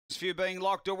Few being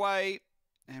locked away,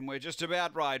 and we're just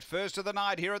about right. First of the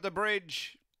night here at the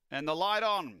bridge, and the light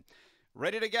on.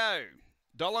 Ready to go.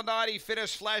 $1.90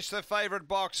 Fittest Flash, the favourite,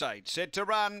 box 8. Set to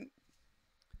run.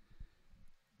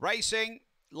 Racing.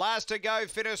 Last to go,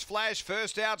 Fittest Flash.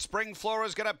 First out, Spring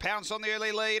Flora's going to pounce on the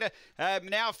early lead.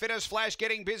 Now Fittest Flash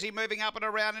getting busy, moving up and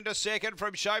around into second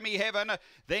from Show Me Heaven.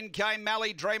 Then came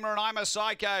Mally Dreamer and I'm a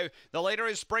Psycho. The leader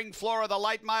is Spring Flora, the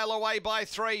late mail away by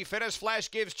 3. Fittest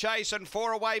Flash gives chase and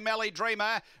 4 away Mally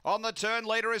Dreamer. On the turn,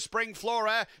 leader is Spring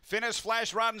Flora. Fittest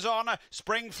Flash runs on.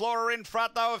 Spring Flora in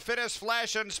front though of Fittest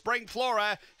Flash, and Spring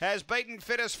Flora has beaten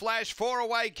Fittest Flash. 4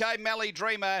 away came Mally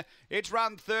Dreamer. It's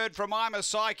run third from I'm a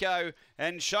Psycho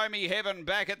and Show Me Heaven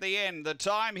back at the end. The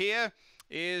time here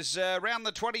is around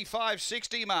the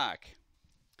 25:60 mark.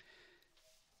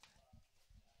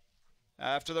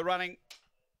 After the running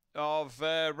of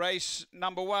race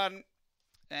number 1,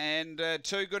 and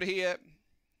 2 good here.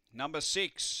 Number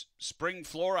 6, Spring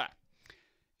Flora.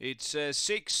 It's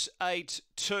 6, 8,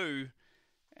 2,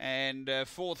 and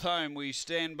 4th home we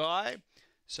stand by.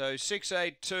 So 6,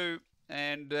 8, 2,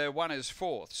 and 1 is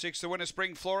 4th. 6 the winner,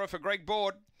 Spring Flora for Greg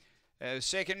Board.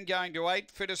 Second going to 8,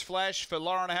 Fittest Flash for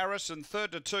Lauren Harris, and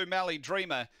third to 2, Mally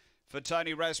Dreamer for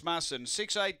Tony Rasmussen.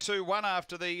 6, 8, 2, 1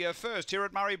 after the first here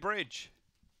at Murray-Bridge.